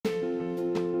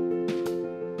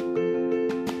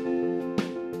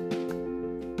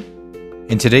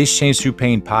In today's Change Through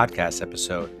Pain podcast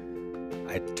episode,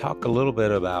 I talk a little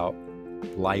bit about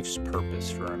life's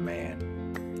purpose for a man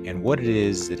and what it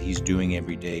is that he's doing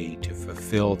every day to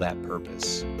fulfill that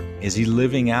purpose. Is he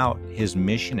living out his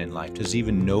mission in life? Does he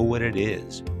even know what it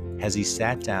is? Has he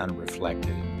sat down and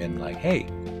reflected and been like, hey,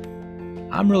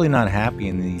 I'm really not happy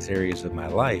in these areas of my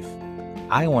life.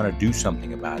 I want to do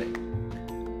something about it.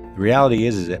 The reality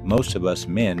is that most of us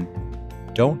men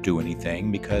don't do anything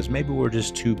because maybe we're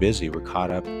just too busy. We're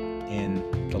caught up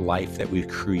in the life that we've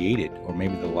created, or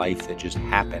maybe the life that just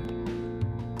happened,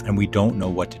 and we don't know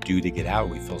what to do to get out.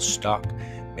 We feel stuck.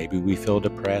 Maybe we feel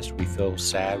depressed, we feel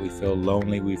sad, we feel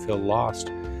lonely, we feel lost.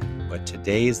 But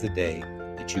today is the day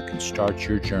that you can start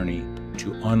your journey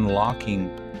to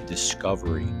unlocking the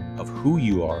discovery of who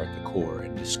you are at the core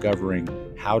and discovering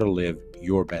how to live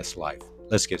your best life.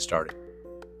 Let's get started.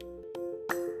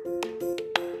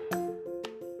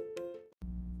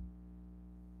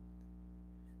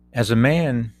 As a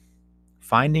man,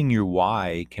 finding your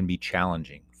why can be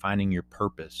challenging. Finding your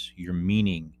purpose, your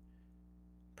meaning,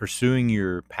 pursuing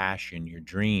your passion, your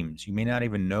dreams. You may not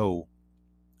even know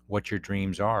what your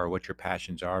dreams are or what your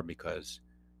passions are because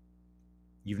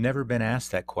you've never been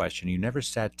asked that question. You never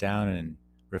sat down and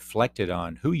reflected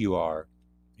on who you are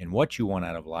and what you want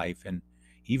out of life and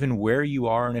even where you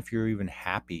are and if you're even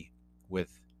happy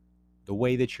with the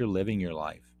way that you're living your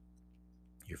life.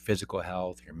 Your physical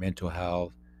health, your mental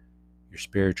health, your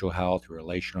spiritual health, your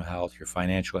relational health, your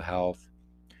financial health,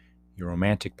 your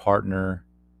romantic partner.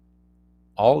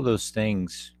 All of those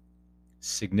things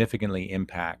significantly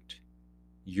impact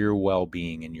your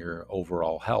well-being and your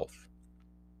overall health.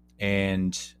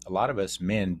 And a lot of us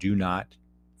men do not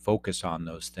focus on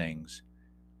those things.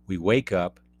 We wake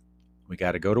up, we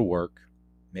got to go to work.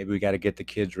 Maybe we got to get the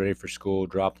kids ready for school,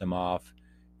 drop them off,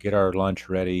 get our lunch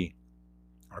ready,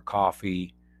 our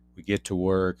coffee. We get to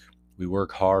work. We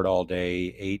work hard all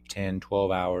day, 8, 10,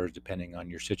 12 hours, depending on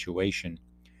your situation.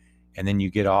 And then you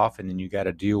get off and then you got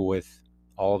to deal with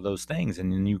all of those things.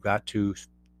 And then you've got to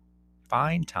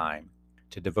find time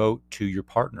to devote to your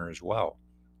partner as well.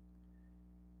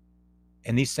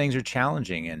 And these things are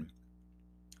challenging. And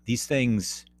these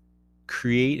things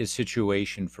create a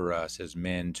situation for us as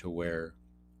men to where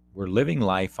we're living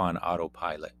life on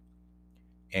autopilot.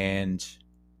 And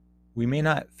we may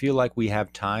not feel like we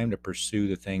have time to pursue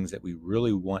the things that we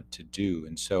really want to do.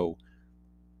 And so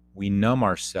we numb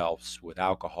ourselves with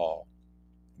alcohol,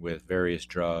 with various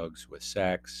drugs, with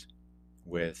sex,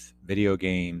 with video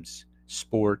games,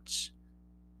 sports,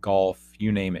 golf,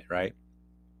 you name it, right?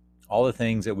 All the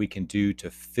things that we can do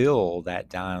to fill that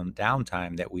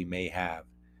downtime that we may have.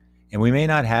 And we may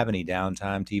not have any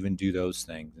downtime to even do those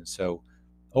things. And so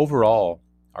overall,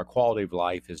 our quality of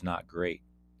life is not great.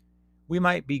 We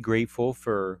might be grateful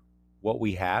for what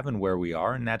we have and where we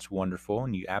are, and that's wonderful,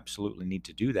 and you absolutely need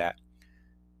to do that.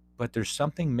 But there's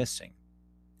something missing.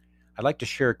 I'd like to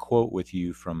share a quote with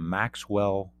you from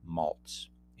Maxwell Maltz.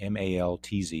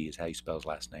 Maltz is how you spell his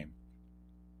last name.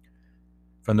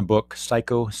 From the book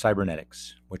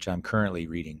Psycho-Cybernetics, which I'm currently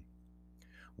reading.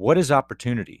 What is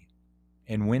opportunity,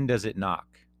 and when does it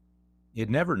knock? It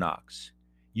never knocks.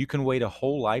 You can wait a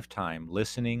whole lifetime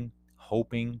listening,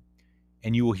 hoping,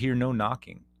 and you will hear no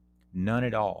knocking, none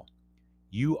at all.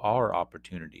 You are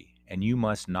opportunity, and you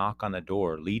must knock on the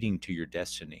door leading to your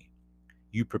destiny.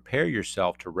 You prepare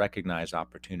yourself to recognize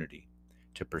opportunity,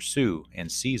 to pursue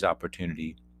and seize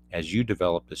opportunity as you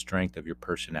develop the strength of your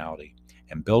personality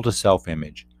and build a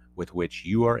self-image with which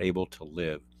you are able to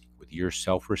live with your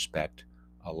self-respect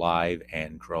alive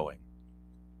and growing.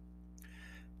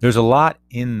 There's a lot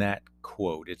in that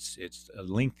quote. It's a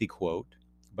lengthy quote,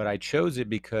 but I chose it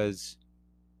because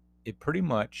it pretty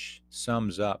much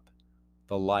sums up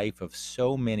the life of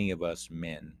so many of us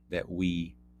men that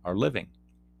we are living.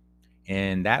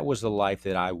 And that was the life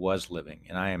that I was living.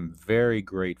 And I am very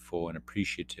grateful and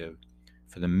appreciative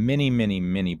for the many, many,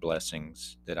 many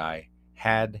blessings that I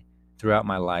had throughout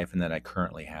my life and that I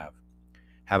currently have.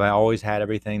 Have I always had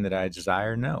everything that I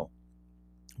desire? No.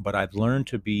 But I've learned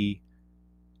to be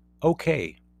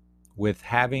okay with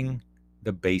having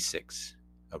the basics: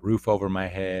 a roof over my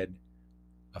head,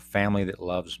 a family that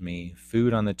loves me,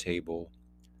 food on the table,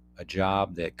 a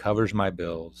job that covers my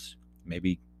bills,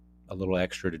 maybe a little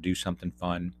extra to do something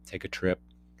fun, take a trip,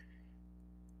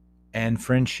 and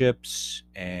friendships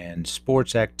and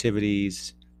sports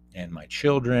activities and my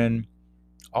children.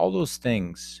 All those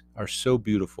things are so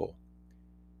beautiful.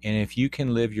 And if you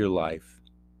can live your life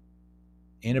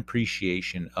in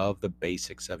appreciation of the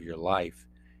basics of your life,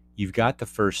 you've got the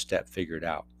first step figured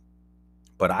out.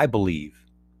 But I believe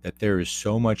that there is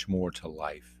so much more to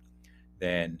life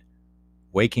than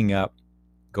waking up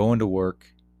going to work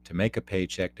to make a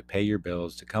paycheck, to pay your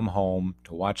bills, to come home,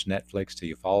 to watch Netflix till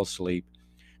you fall asleep,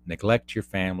 neglect your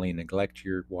family, neglect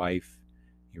your wife,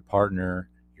 your partner,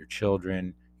 your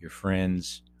children, your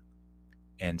friends,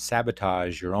 and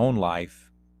sabotage your own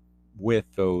life with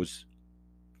those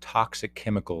toxic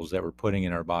chemicals that we're putting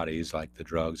in our bodies, like the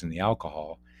drugs and the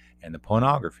alcohol and the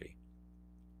pornography.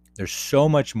 There's so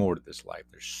much more to this life.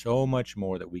 There's so much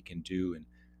more that we can do, and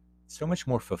so much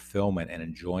more fulfillment and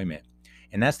enjoyment.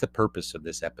 And that's the purpose of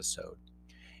this episode.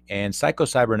 And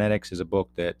Psycho-Cybernetics is a book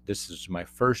that this is my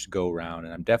first go round,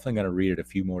 and I'm definitely going to read it a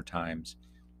few more times.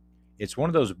 It's one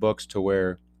of those books to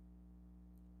where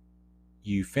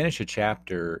you finish a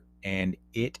chapter and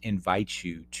it invites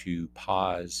you to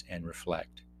pause and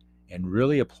reflect and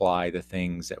really apply the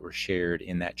things that were shared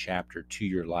in that chapter to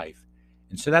your life.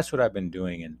 And so that's what I've been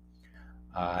doing. And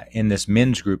in this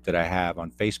men's group that I have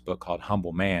on Facebook called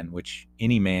Humble Man, which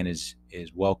any man is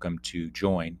welcome to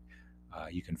join.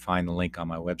 You can find the link on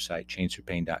my website,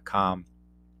 chainsforpain.com.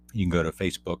 You can go to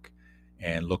Facebook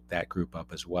and look that group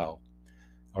up as well.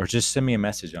 Or just send me a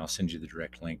message and I'll send you the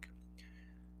direct link.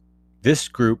 This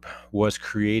group was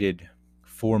created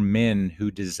for men who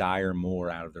desire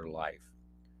more out of their life.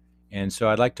 And so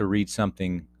I'd like to read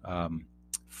something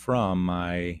from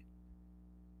my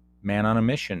Man on a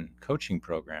Mission coaching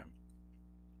program.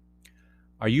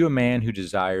 Are you a man who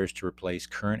desires to replace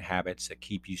current habits that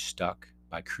keep you stuck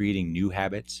by creating new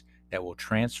habits that will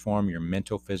transform your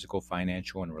mental, physical,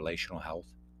 financial, and relational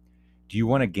health? Do you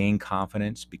want to gain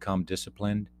confidence, become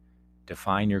disciplined,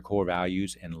 define your core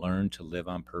values, and learn to live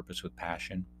on purpose with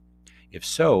passion? If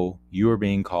so, you are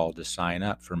being called to sign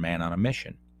up for Man on a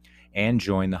Mission and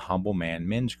join the Humble Man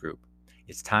Men's Group.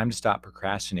 It's time to stop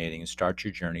procrastinating and start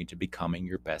your journey to becoming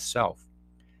your best self.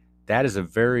 That is a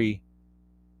very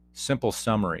simple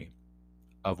summary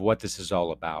of what this is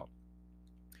all about.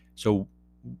 So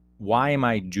why am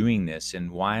I doing this, and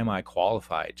why am I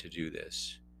qualified to do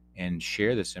this and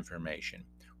share this information?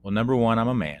 Well, number one, I'm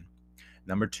a man.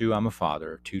 Number two, I'm a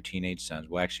father of 2 teenage sons.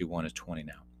 Well, actually, one is 20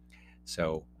 now.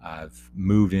 So I've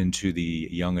moved into the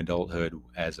young adulthood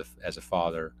as a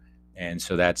father. And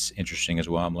so that's interesting as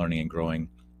well. I'm learning and growing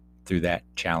through that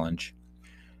challenge.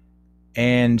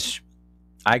 And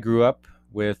I grew up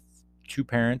with 2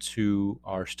 parents who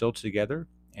are still together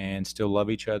and still love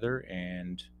each other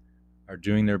and are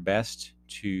doing their best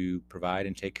to provide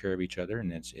and take care of each other.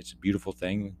 And it's a beautiful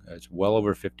thing. It's well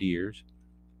over 50 years.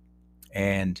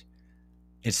 And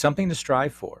it's something to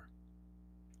strive for.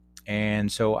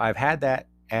 And so I've had that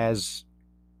as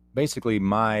basically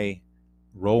my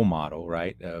role model,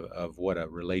 right, of what a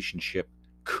relationship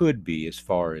could be as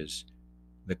far as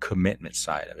the commitment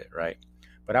side of it, right?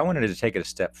 But I wanted to take it a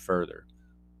step further.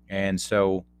 And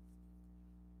so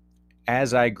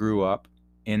as I grew up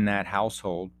in that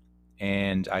household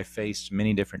and I faced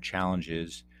many different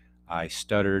challenges, I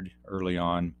stuttered early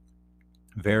on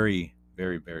very,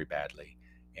 very, very badly.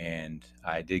 And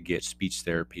I did get speech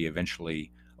therapy,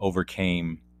 eventually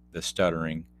overcame the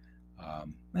stuttering.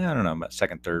 I don't know, about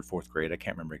second, third, fourth grade. I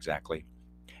can't remember exactly.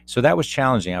 So that was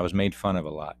challenging. I was made fun of a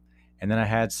lot. And then I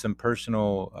had some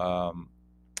personal,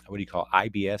 what do you call,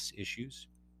 IBS issues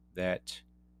that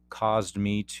caused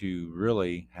me to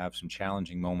really have some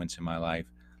challenging moments in my life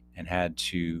and had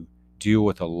to deal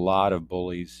with a lot of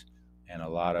bullies and a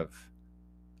lot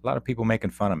of people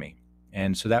making fun of me.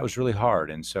 And so that was really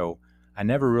hard. And so I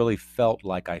never really felt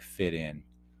like I fit in.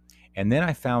 And then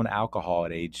I found alcohol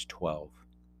at age 12.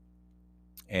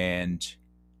 And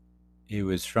it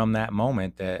was from that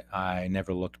moment that I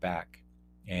never looked back.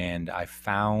 And I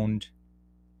found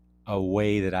a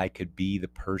way that I could be the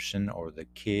person or the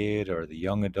kid or the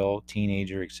young adult,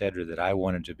 teenager, etc., that I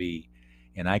wanted to be.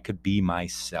 And I could be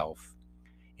myself.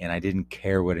 And I didn't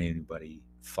care what anybody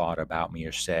thought about me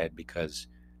or said, because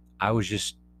I was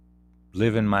just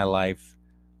living my life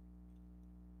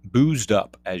boozed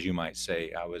up, as you might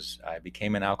say. I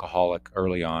became an alcoholic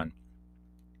early on,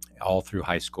 all through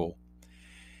high school.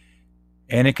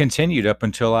 And it continued up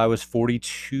until I was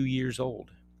 42 years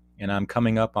old. And I'm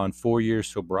coming up on 4 years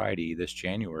sobriety this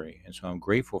January. And so I'm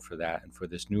grateful for that and for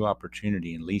this new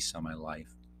opportunity and lease on my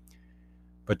life.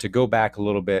 But to go back a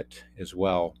little bit as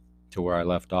well to where I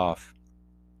left off,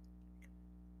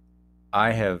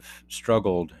 I have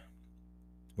struggled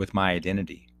with my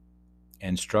identity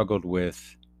and struggled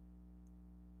with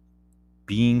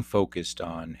being focused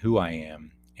on who I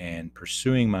am and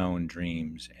pursuing my own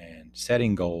dreams and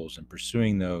setting goals and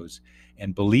pursuing those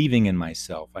and believing in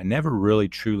myself. I never really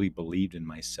truly believed in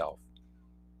myself.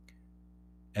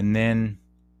 And then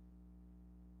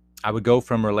I would go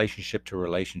from relationship to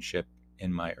relationship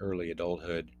in my early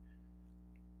adulthood,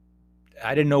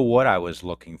 I didn't know what I was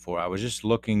looking for. I was just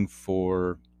looking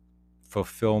for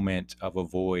fulfillment of a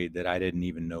void that I didn't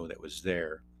even know that was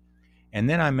there. And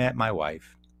then I met my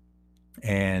wife,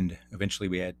 and eventually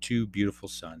we had two beautiful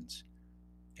sons,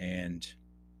 and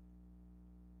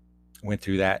went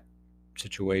through that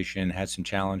situation, had some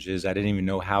challenges. I didn't even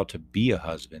know how to be a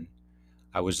husband.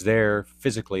 I was there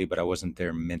physically, but I wasn't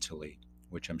there mentally,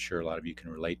 which I'm sure a lot of you can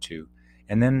relate to.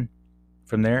 And then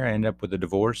from there, I ended up with a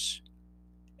divorce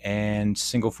and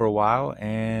single for a while,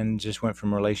 and just went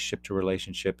from relationship to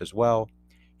relationship as well,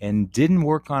 and didn't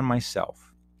work on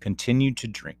myself. Continued to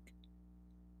drink.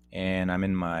 And I'm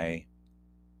in my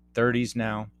 30s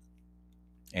now,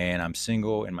 and I'm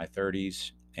single in my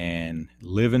 30s and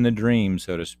living the dream,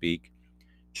 so to speak,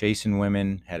 chasing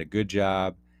women, had a good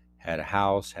job, had a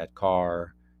house, had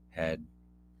car, had,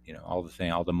 all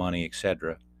the money,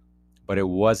 etc. But it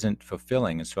wasn't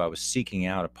fulfilling. And so I was seeking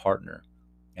out a partner.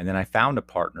 And then I found a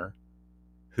partner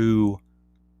who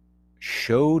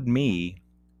showed me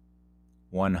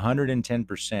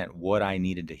 110% what I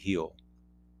needed to heal.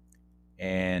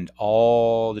 And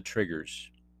all the triggers,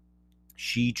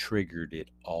 she triggered it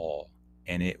all.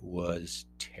 And it was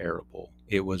terrible.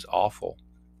 It was awful.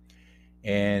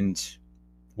 And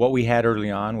what we had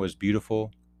early on was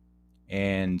beautiful.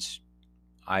 And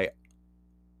I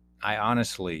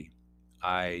honestly,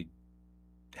 I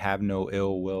have no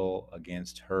ill will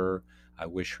against her. I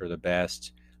wish her the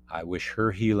best. I wish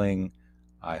her healing.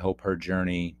 I hope her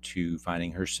journey to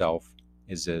finding herself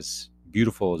is as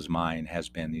beautiful as mine has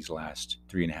been these last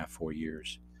 3.5, 4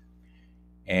 years.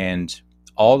 And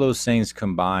all those things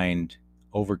combined,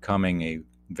 overcoming a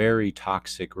very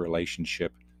toxic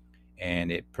relationship,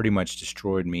 and it pretty much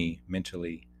destroyed me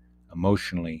mentally,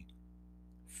 emotionally,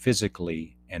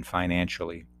 physically, and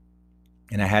financially.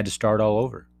 And I had to start all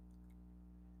over.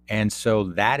 And so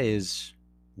that is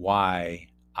why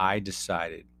I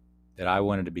decided that I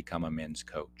wanted to become a men's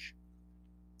coach.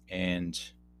 And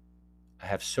I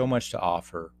have so much to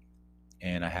offer,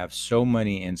 and I have so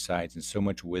many insights and so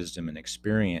much wisdom and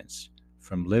experience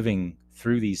from living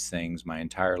through these things my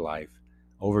entire life,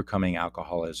 overcoming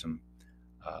alcoholism,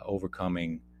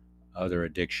 overcoming other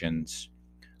addictions.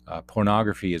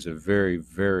 Pornography is a very,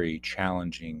 very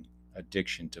challenging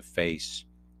addiction to face.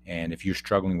 And if you're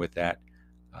struggling with that,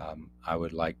 I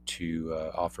would like to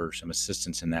offer some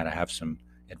assistance in that. I have some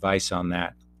advice on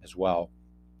that as well,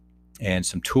 and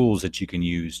some tools that you can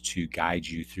use to guide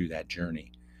you through that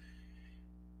journey.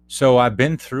 So I've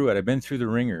been through it. I've been through the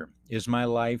ringer. Is my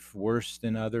life worse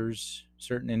than others,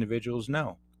 certain individuals?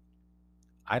 No.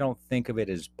 I don't think of it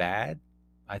as bad.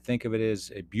 I think of it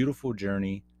as a beautiful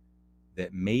journey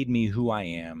that made me who I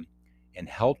am and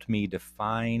helped me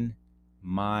define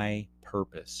my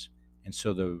purpose. And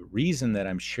so the reason that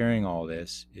I'm sharing all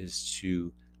this is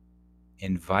to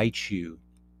invite you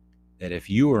that if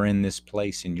you are in this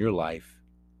place in your life,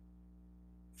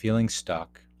 feeling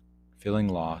stuck, feeling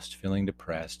lost, feeling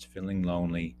depressed, feeling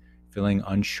lonely, feeling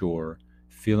unsure,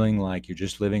 feeling like you're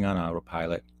just living on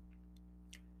autopilot,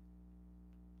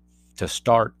 to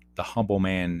start the Humble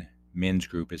Man Men's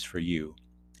Group is for you.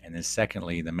 And then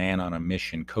secondly, the Man on a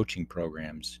Mission coaching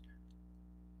programs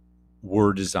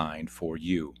were designed for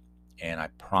you. And I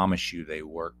promise you they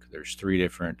work. There's 3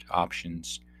 different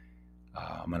options.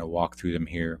 I'm going to walk through them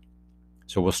here.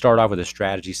 So we'll start off with a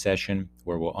strategy session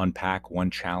where we'll unpack one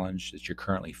challenge that you're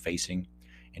currently facing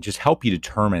and just help you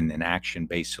determine an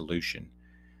action-based solution.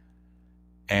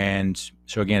 And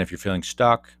so again, if you're feeling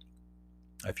stuck,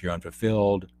 if you're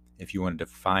unfulfilled, if you want to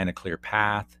define a clear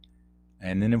path,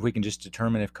 and then if we can just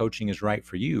determine if coaching is right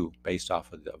for you based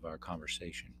off of our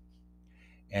conversation.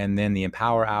 And then the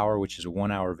Empower Hour, which is a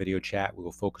 1-hour video chat. We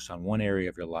will focus on one area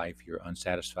of your life you're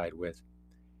unsatisfied with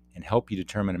and help you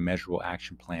determine a measurable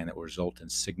action plan that will result in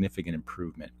significant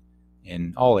improvement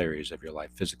in all areas of your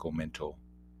life: physical, mental,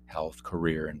 health,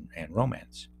 career, and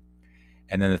romance.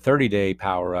 And then the 30-day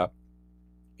Power Up,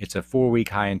 it's a 4-week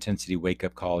high-intensity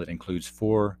wake-up call that includes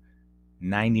 4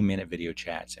 90-minute video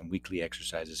chats and weekly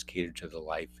exercises catered to the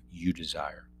life you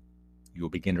desire. You will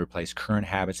begin to replace current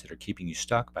habits that are keeping you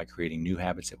stuck by creating new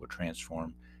habits that will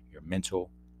transform your mental,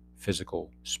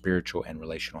 physical, spiritual, and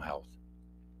relational health.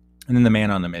 And then the Man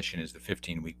on the Mission is the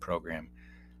 15-week program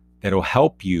that will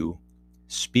help you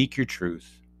speak your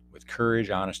truth with courage,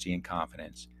 honesty, and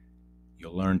confidence.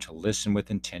 You'll learn to listen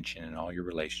with intention in all your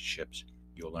relationships.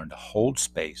 You'll learn to hold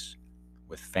space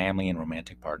with family and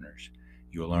romantic partners.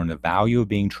 You will learn the value of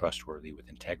being trustworthy with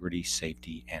integrity,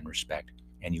 safety, and respect.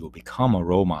 And you will become a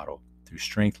role model through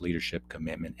strength, leadership,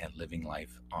 commitment, and living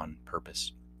life on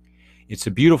purpose. It's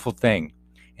a beautiful thing,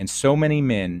 and so many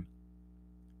men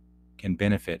can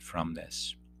benefit from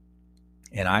this.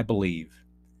 And I believe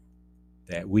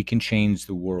that we can change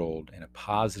the world in a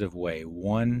positive way,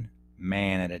 one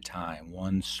man at a time,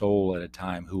 one soul at a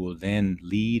time, who will then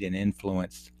lead and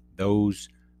influence those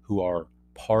who are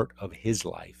part of his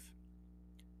life.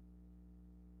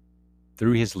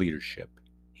 Through his leadership,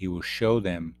 he will show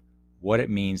them what it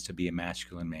means to be a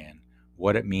masculine man,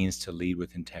 what it means to lead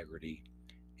with integrity,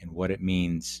 and what it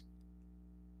means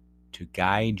to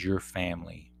guide your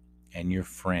family and your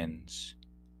friends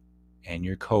and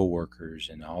your coworkers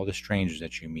and all the strangers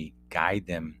that you meet, guide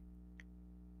them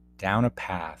down a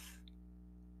path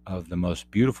of the most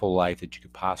beautiful life that you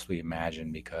could possibly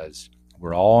imagine, because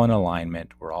we're all in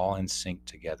alignment, we're all in sync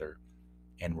together,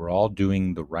 and we're all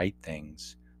doing the right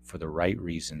things for the right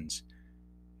reasons,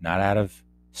 not out of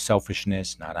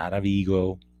selfishness, not out of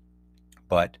ego,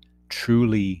 but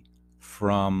truly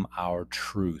from our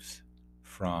truth,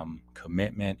 from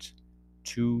commitment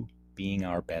to being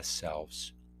our best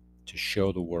selves, to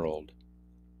show the world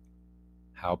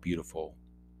how beautiful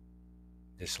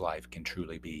this life can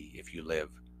truly be if you live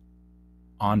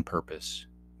on purpose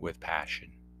with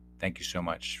passion. Thank you so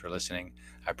much for listening.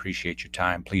 I appreciate your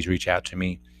time. Please reach out to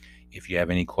me if you have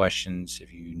any questions,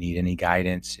 if you need any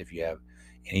guidance, if you have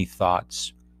any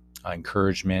thoughts,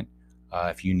 encouragement,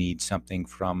 if you need something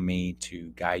from me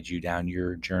to guide you down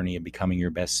your journey of becoming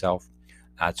your best self.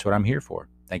 That's what I'm here for.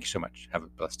 Thank you so much. Have a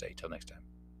blessed day. Till next time.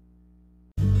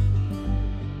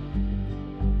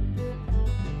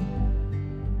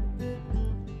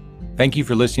 Thank you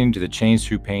for listening to the Change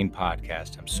Through Pain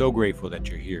podcast. I'm so grateful that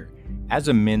you're here. As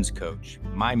a men's coach,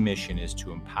 my mission is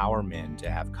to empower men to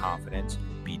have confidence,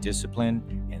 be disciplined,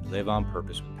 and live on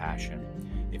purpose with passion.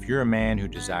 If you're a man who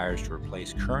desires to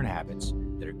replace current habits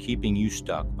that are keeping you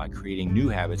stuck by creating new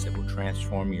habits that will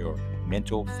transform your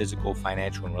mental, physical,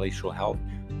 financial, and relational health,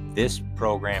 this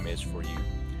program is for you.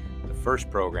 The first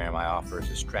program I offer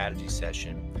is a strategy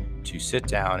session to sit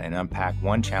down and unpack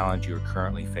one challenge you are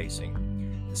currently facing.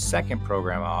 The second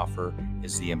program I offer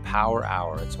is the Empower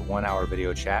Hour. It's a 1-hour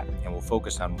video chat and will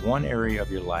focus on one area of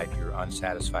your life you're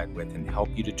unsatisfied with and help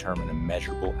you determine a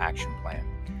measurable action plan.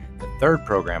 The third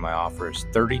program I offer is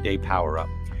 30-Day Power Up.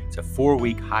 It's a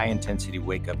 4-week high-intensity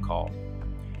wake-up call.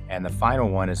 And the final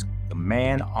one is the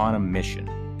Man on a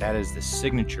Mission. That is the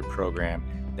signature program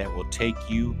that will take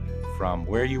you from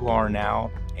where you are now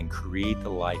and create the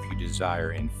life you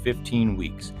desire in 15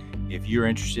 weeks. If you're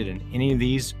interested in any of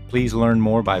these, please learn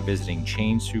more by visiting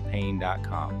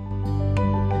changethroughpain.com.